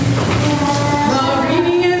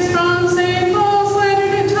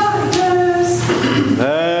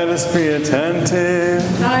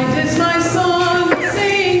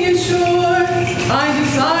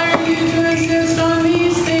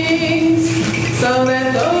so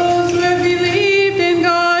that those who have believed in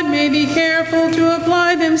God may be careful to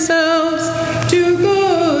apply themselves to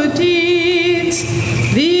good deeds.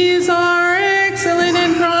 These are excellent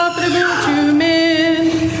and profitable to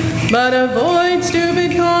men, but avoid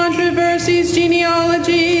stupid controversies,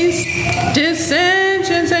 genealogies,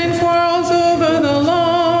 dissensions, and quarrels over the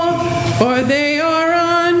law, for they are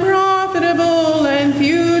unprofitable and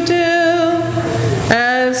futile.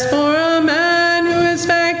 As for a man who is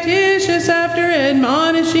factitious after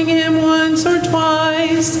admonishing him once or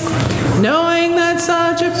twice, knowing that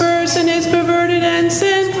such a person is perverted and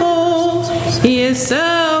sinful, he is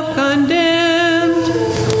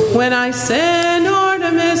self-condemned. When I send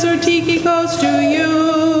Artemis or Tychicus to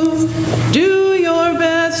you, do your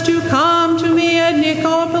best to come to me at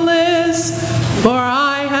Nicopolis, for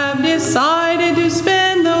I have decided to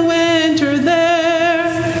spend the winter there.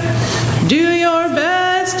 Do your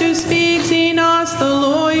best to speed Zenos the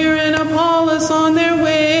lawyer and Apollos on their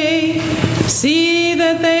way. See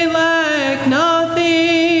that they lack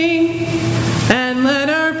nothing, and let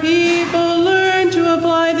our people learn to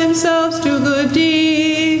apply themselves to good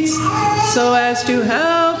deeds, so as to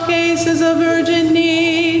help cases of urgent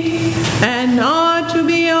need, and not to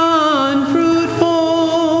be unfruitful.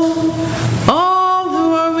 All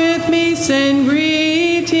who are with me send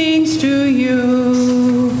greetings to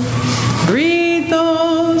you. Greet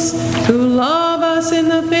those who love us in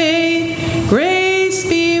the faith. Grace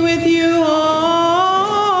be with you all.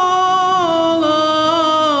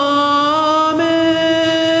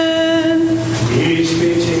 Amen. He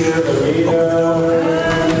speaks to you, the reader.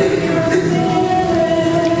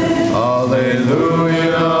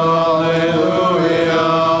 Alleluia, alleluia, alleluia.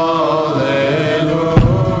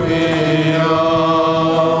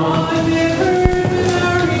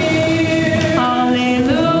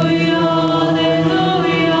 Alleluia,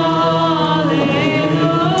 alleluia,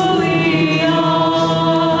 alleluia.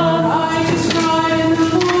 Righteous cry and the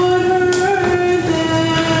Lord heard them.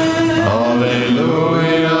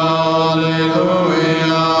 Alleluia,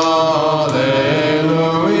 alleluia,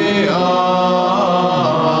 alleluia.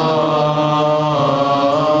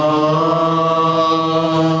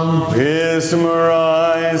 Wisdom,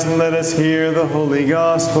 arise, and let us hear the holy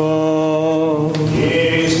gospel.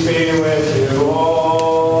 Peace be with you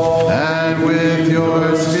all. And with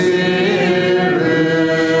your spirit.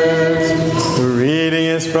 The reading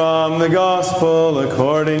is from the gospel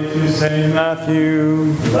according to St.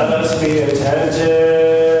 Matthew. Let us be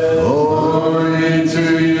attentive. Glory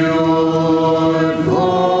to you, Lord.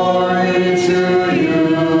 Glory to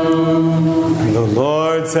you. The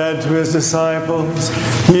Lord said to his disciples,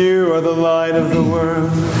 "You are the light of the world.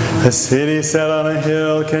 A city set on a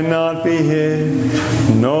hill cannot be hid,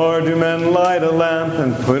 nor do men light a lamp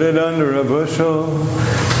and put it under a bushel,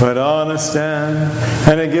 but on a stand,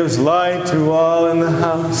 and it gives light to all in the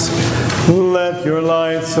house. Let your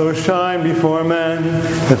light so shine before men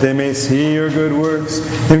that they may see your good works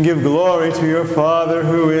and give glory to your Father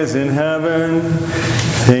who is in heaven.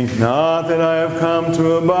 Think not that I have come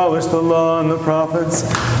to abolish the law and the prophets.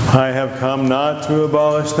 I have come not to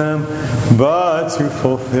abolish them, but to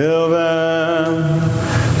fulfill them.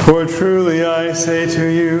 For truly I say to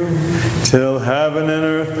you, till heaven and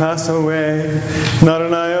earth pass away, not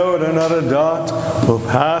an iota, not a dot will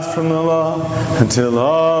pass from the law until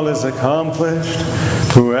all is accomplished.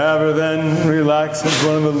 Whoever then relaxes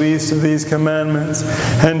one of the least of these commandments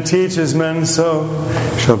and teaches men so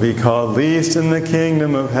shall be called least in the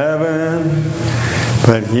kingdom of heaven.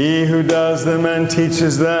 But he who does them and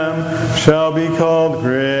teaches them shall be called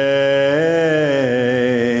great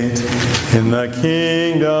in the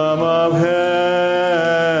kingdom of heaven."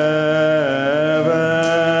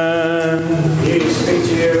 Peace be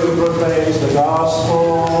to you who proclaims the gospel.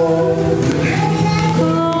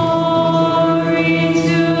 Glory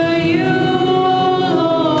to you,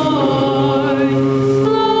 Lord.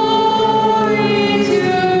 Glory to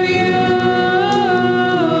you.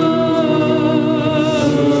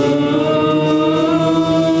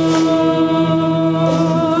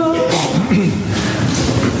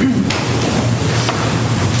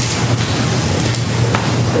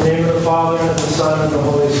 In the name of the Father, and of the Son, and of the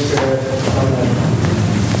Holy Spirit. Amen.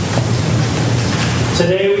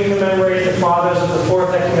 Today we commemorate the fathers of the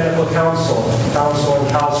Fourth Ecumenical Council, Council in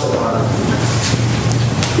Chalcedon.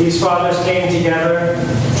 These fathers came together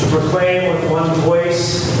to proclaim with one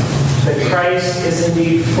voice that Christ is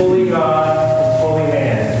indeed fully God and fully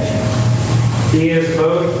man. He is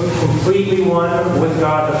both completely one with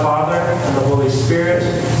God the Father and the Holy Spirit,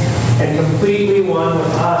 and completely one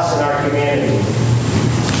with us in our humanity.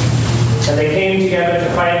 And they came together to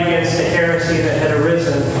fight against the heresy that had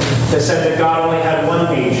arisen that said that God only had one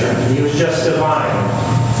nature, and he was just divine.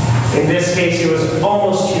 In this case, he was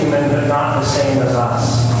almost human, but not the same as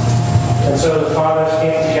us. And so the fathers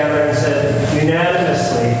came together and said,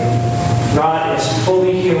 unanimously, God is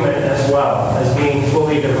fully human as well as being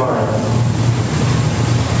fully divine.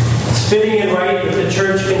 It's fitting and right that the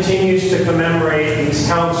church continues to commemorate these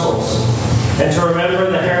councils and to remember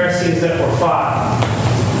the heresies that were fought,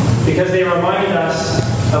 because they remind us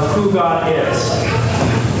of who God is.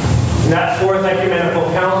 In that Fourth Ecumenical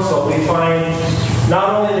Council, we find not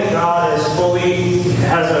only that God has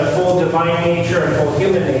a full divine nature and full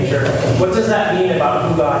human nature. What does that mean about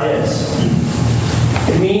who God is?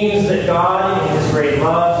 It means that God, in his great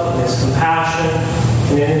love, in his compassion,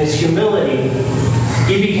 and in his humility,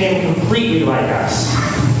 he became completely like us.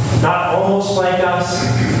 Not almost like us,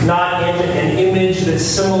 not in an image that's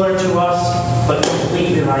similar to us, but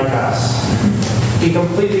completely like us. He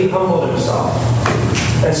completely humbled himself.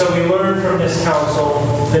 And so we learn from this council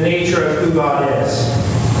the nature of who God is.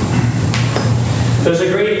 There's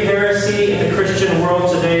a great heresy in the Christian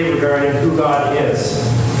world today regarding who God is.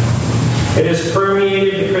 It has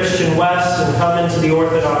permeated the Christian West and come into the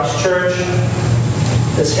Orthodox Church.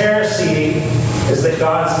 This heresy is that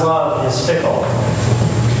God's love is fickle.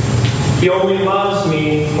 He only loves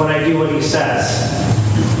me when I do what he says.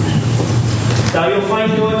 Now you'll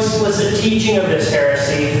find no explicit teaching of this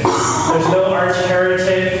heresy. There's no arch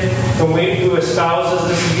heretic who espouses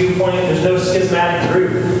this viewpoint. There's no schismatic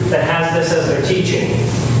group that has this as their teaching.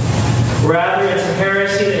 Rather, it's a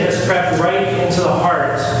heresy that has crept right into the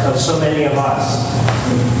heart of so many of us.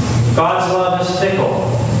 God's love is fickle.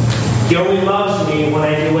 He only loves me when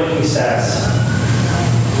I do what he says.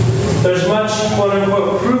 There's much,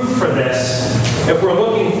 quote-unquote, proof for this. If we're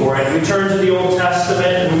looking for it, we turn to the Old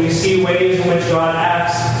Testament and we see ways in which God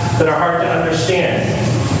acts that are hard to understand.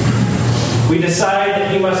 We decide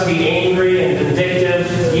that he must be angry and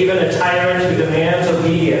vindictive, even a tyrant who demands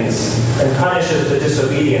obedience and punishes the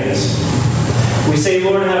disobedient. We say,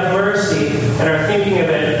 Lord, have mercy, and are thinking of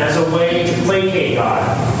it as a way to placate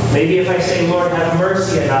God. Maybe if I say, Lord, have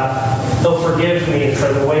mercy enough, he'll forgive me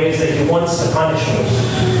for the ways that he wants to punish me.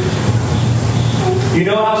 You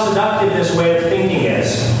know how seductive this way of thinking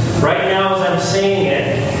is. Right now, as I'm saying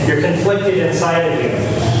it, you're conflicted inside of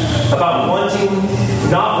you about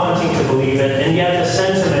not wanting to believe it, and yet the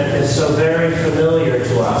sentiment is so very familiar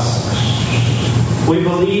to us. We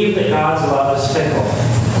believe that God's love is fickle.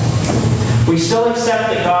 We still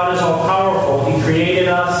accept that God is all-powerful. He created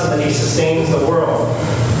us and that he sustains the world.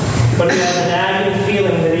 But we have a nagging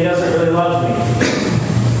feeling that he doesn't really love me.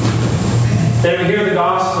 Then we hear the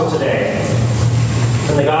gospel today.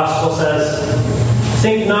 And the gospel says,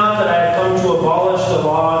 think not that I have come to abolish the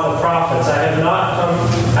law and the prophets. I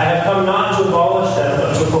have come not to abolish them,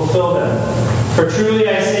 but to fulfill them. For truly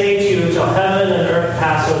I say to you, till heaven and earth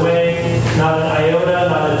pass away, not an iota,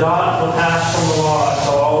 not a dot will pass from the law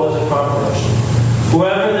until all is accomplished.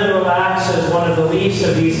 Whoever then relaxes one of the least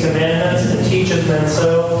of these commandments and teaches men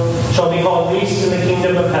so shall be called least in the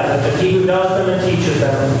kingdom of heaven. But he who does them and teaches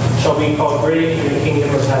them shall be called great in the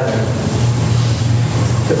kingdom of heaven.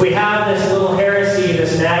 If we have this little heresy,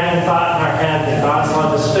 this nagging thought in our head that God's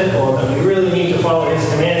love is fickle, and that we really need to follow his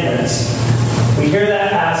commandments, we hear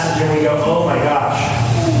that passage and we go, oh my gosh,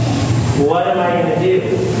 what am I going to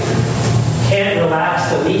do? Can't relax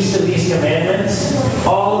the least of these commandments?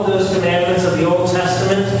 All of those commandments of the Old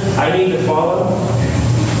Testament, I need to follow?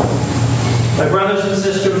 My brothers and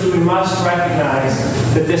sisters, we must recognize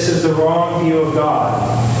that this is the wrong view of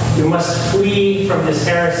God. We must flee from this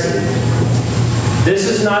heresy. This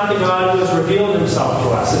is not the God who has revealed himself to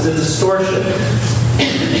us. It's a distortion.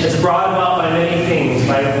 It's brought about by many things,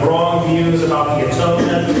 by wrong views about the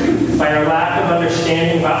atonement, by our lack of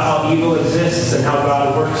understanding about how evil exists and how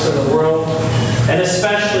God works in the world, and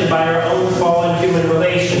especially by our own fallen human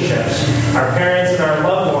relationships, our parents and our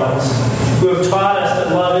loved ones, who have taught us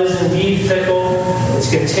that love is indeed fickle, it's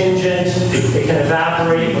contingent, it can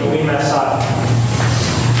evaporate when we mess up.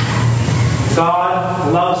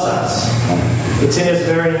 God loves us. It's in his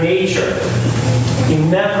very nature. He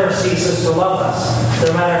never ceases to love us,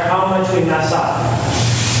 no matter how much we mess up.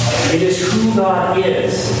 It is who God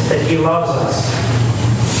is that he loves us.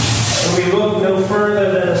 And we look no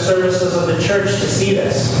further than the services of the church to see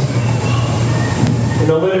this. In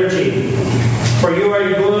the liturgy, for you are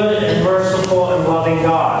a good and merciful and loving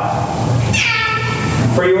God.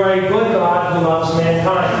 For you are a good God who loves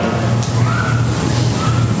mankind.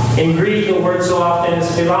 In Greek, the word so often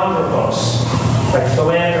is philanthropos, like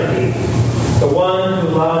philanthropy, the one who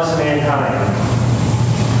loves mankind.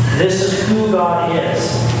 This is who God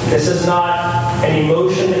is. This is not an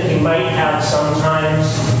emotion that he might have sometimes.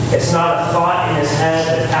 It's not a thought in his head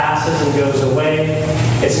that passes and goes away.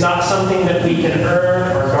 It's not something that we can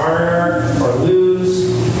earn or garner or lose.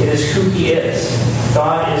 It is who he is.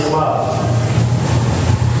 God is love.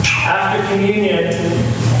 After communion,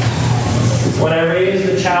 when I raise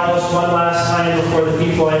the chalice one last time before the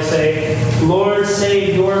people, I say, Lord,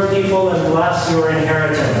 save your people and bless your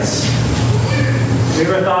inheritance. Have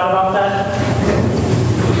you ever thought about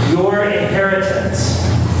that? Your inheritance.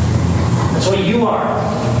 That's what you are.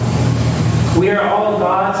 We are all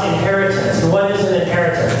God's inheritance. And what is an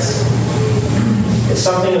inheritance? It's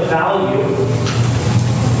something of value.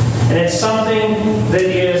 And it's something that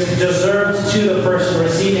is deserved to the person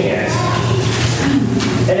receiving it.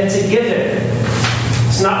 And it's a given.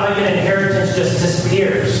 It's not like an inheritance just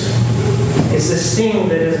disappears. It's this thing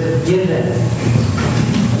that is given.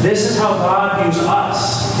 This is how God views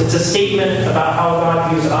us. It's a statement about how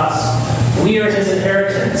God views us. We are his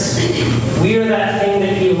inheritance. We are that thing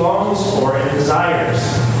that he longs for and desires,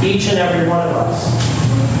 each and every one of us.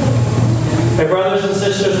 My brothers and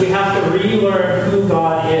sisters, we have to relearn who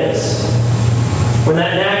God is. When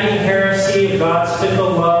that nagging heresy of God's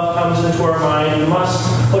fickle love comes into our mind, we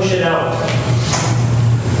must push it out.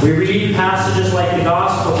 We read passages like the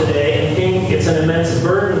Gospel today and think it's an immense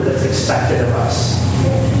burden that's expected of us.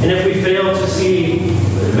 And if we fail, we see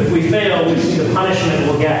the punishment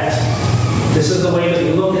we'll get. This is the way that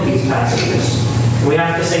we look at these passages. We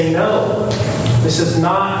have to say, no, this is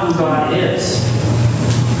not who God is.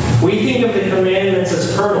 We think of the commandments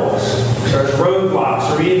as hurdles, or as roadblocks,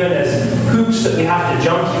 or even as hoops that we have to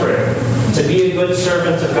jump through to be a good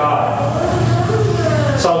servant of God.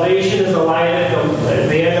 Salvation is the light at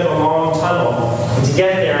the end of a long tunnel. And to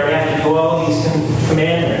get there, we have to do all these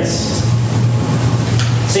commandments.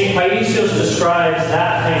 St. Titus describes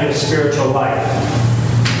that kind of spiritual life,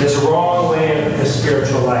 this wrong way of the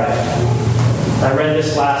spiritual life. I read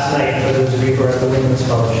this last night for those of you who are at the Women's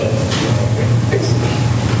Fellowship.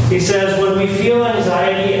 He says, when we feel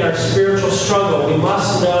anxiety in our spiritual struggle, we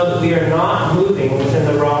must know that we are not moving within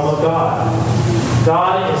the realm of God.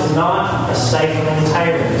 God is not a stifling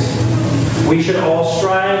tyrant. We should all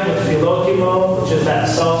strive with philokimo, which is that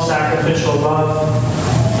self-sacrificial love,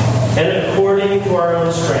 and according to our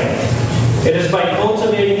own strength. It is by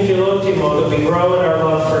cultivating philokimo that we grow in our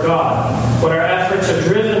love for God. When our efforts are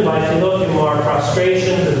driven by philokimo, our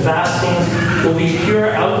prostrations and fastings will be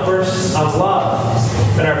pure outbursts of love,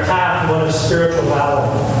 and our path one of spiritual valor.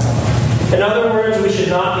 In other words, we should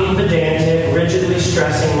not be pedantic, rigidly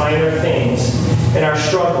stressing minor things in our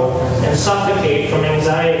struggle and suffocate from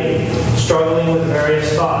anxiety, struggling with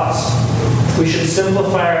various thoughts. We should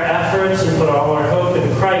simplify our efforts and put all our hope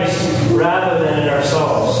in Christ rather than in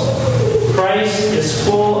ourselves. Christ is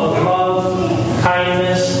full of love,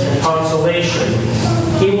 kindness, and consolation.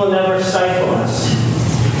 He will never stifle us.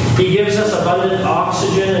 He gives us abundant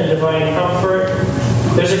oxygen and divine comfort.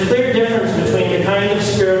 There's a clear difference between the kind of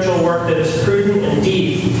spiritual work that is prudent and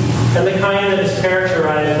deep and the kind that is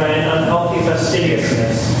characterized by an unhealthy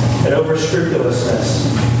fastidiousness and over-scrupulousness.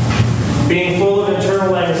 Being full of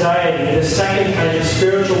internal anxiety, this second kind of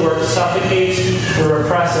spiritual work suffocates and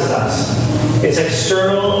represses us. Its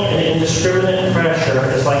external and indiscriminate pressure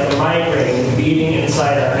is like a migraine beating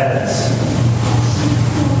inside our heads.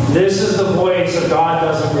 This is the voice of God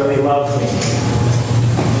doesn't really love me.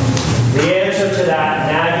 The answer to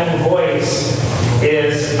that nagging voice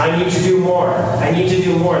is, I need to do more. I need to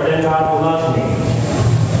do more, then God will love me.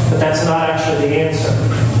 But that's not actually the answer.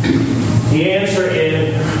 The answer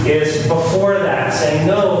is before that, saying,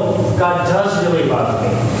 no, God does really love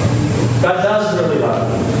me. God does really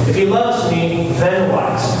love me. If he loves me, then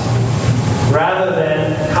what? Rather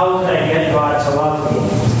than, how can I get God to love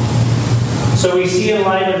me? So we see in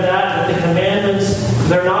light of that the commandments,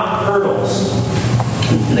 they're not hurdles.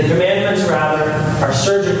 The commandments, rather, are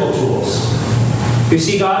surgical tools. You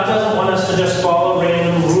see, God doesn't want us to just follow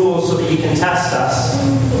random rules so that he can test us,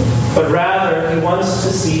 but rather, he wants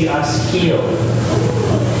to see us healed.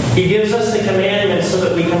 He gives us the commandments so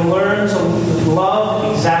that we can learn to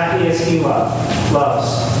love exactly as he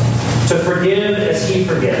loves, to forgive as he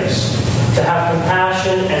forgives, to have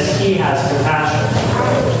compassion as he has compassion.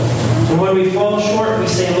 And when we fall short, we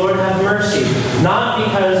say, Lord, have mercy. Not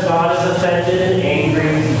because God is offended and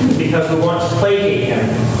angry, but because we want to placate him.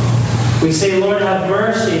 We say, Lord, have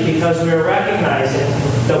mercy because we are recognizing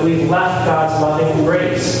that we've left God's loving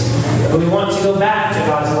embrace. And we want to go back to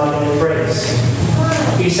God's loving embrace.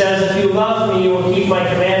 He says, if you love me, you will keep my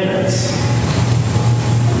commandments.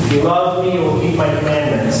 If you love me, you will keep my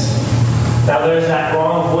commandments. Now there's that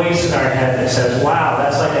wrong voice in our head that says, wow,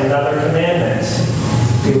 that's like another commandment.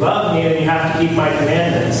 If you love me, then you have to keep my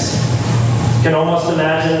commandments. You can almost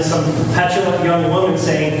imagine some petulant young woman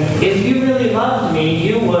saying, if you really loved me,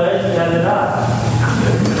 you would, da-da-da.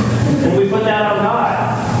 And we put that on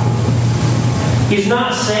God. He's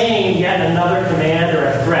not saying yet another command or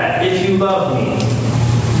a threat, if you love me.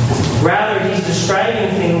 Rather, he's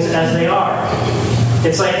describing things as they are.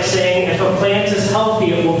 It's like saying, if a plant is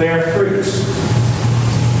healthy, it will bear fruit.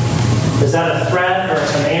 Is that a threat or a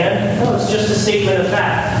command? No, it's just a statement of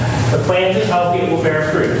fact. The plant is healthy, it will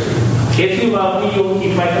bear fruit. If you love me, you will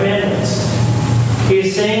keep my commandments. He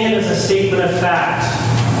is saying it as a statement of fact.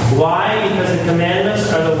 Why? Because the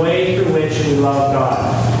commandments are the way through which we love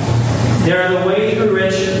God. They are the way through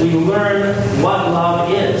which we learn what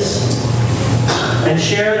love is and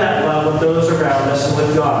share that love with those around us and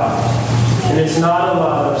with God. And it's not a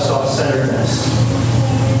love of self-centeredness.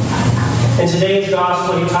 In today's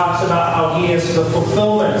gospel, he talks about how he is the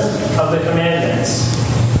fulfillment of the commandments.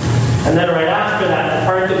 And then right after that, the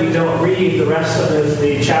part that we don't read, the rest of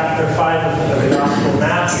the chapter 5 of the Gospel of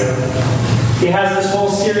Matthew, he has this whole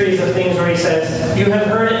series of things where he says, you have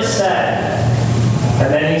heard it said.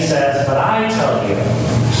 And then he says, but I tell you.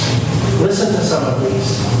 Listen to some of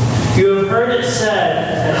these. You have heard it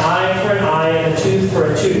said, an eye for an eye and a tooth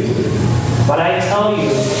for a tooth. But I tell you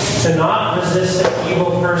to not resist an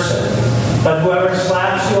evil person, but whoever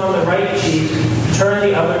slaps you on the right cheek, turn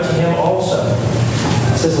the other to him also.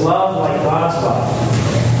 This is love like God's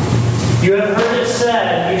love. You have heard it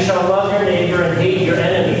said, you shall love your neighbor and hate your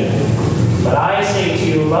enemy. But I say to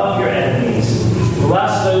you, love your enemies,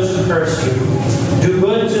 bless those who curse you, do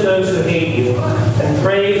good to those who hate you, and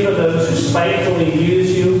pray for those who spitefully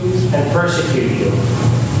use you and persecute you.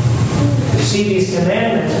 You see, these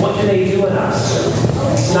commandments, what do they do in us?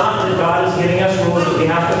 It's not that God is giving us rules that we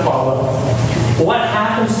have to follow. But what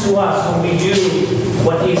happens to us when we do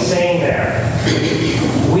what he's saying there?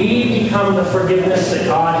 We become the forgiveness that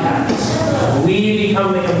God has. We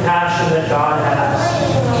become the compassion that God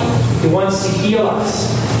has. He wants to heal us,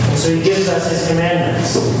 and so he gives us his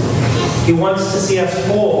commandments. He wants to see us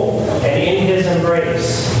whole and in his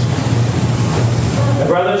embrace. And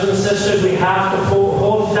brothers and sisters, we have to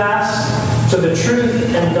hold fast to the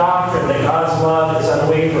truth and doctrine that God's love is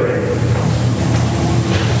unwavering.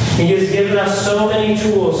 He has given us so many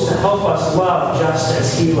tools to help us love just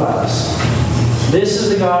as he loves. This is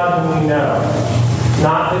the God whom we know,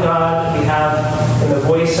 not the God that we have in the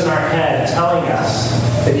voice in our head telling us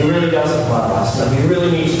that he really doesn't love us, that we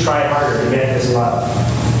really need to try harder to get his love.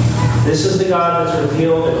 This is the God that's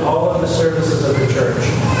revealed in all of the services of the church.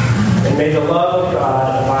 And may the love of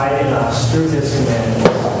God abide in us through his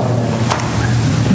commandments.